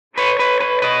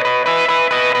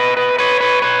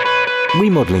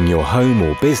Remodeling your home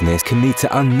or business can lead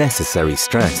to unnecessary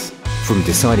stress, from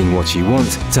deciding what you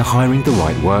want to hiring the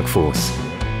right workforce.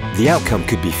 The outcome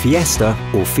could be fiesta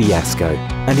or fiasco,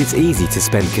 and it's easy to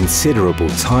spend considerable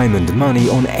time and money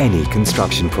on any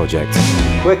construction project.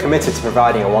 We're committed to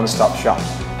providing a one-stop shop,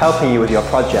 helping you with your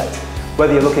project.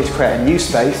 Whether you're looking to create a new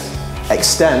space,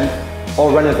 extend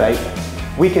or renovate,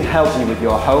 we can help you with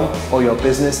your home or your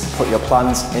business to put your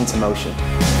plans into motion.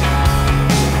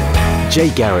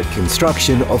 Garratt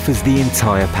Construction offers the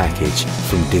entire package,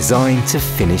 from design to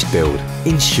finished build,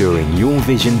 ensuring your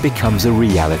vision becomes a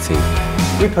reality.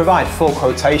 We provide full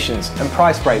quotations and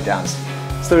price breakdowns,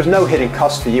 so there is no hidden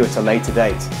cost for you at a later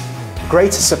date. The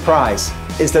greatest surprise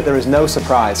is that there is no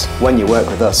surprise when you work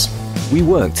with us. We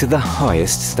work to the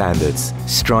highest standards,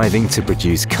 striving to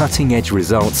produce cutting-edge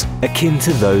results akin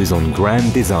to those on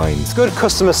grand designs. Good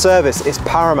customer service is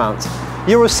paramount.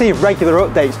 You'll receive regular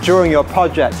updates during your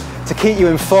project to keep you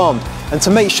informed and to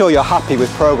make sure you're happy with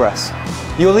progress.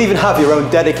 You'll even have your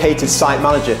own dedicated site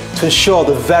manager to ensure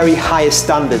the very highest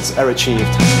standards are achieved.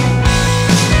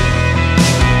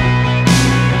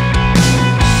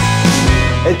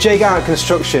 At Garratt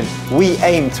Construction, we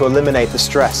aim to eliminate the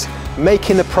stress,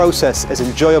 making the process as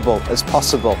enjoyable as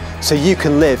possible so you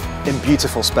can live in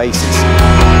beautiful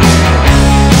spaces.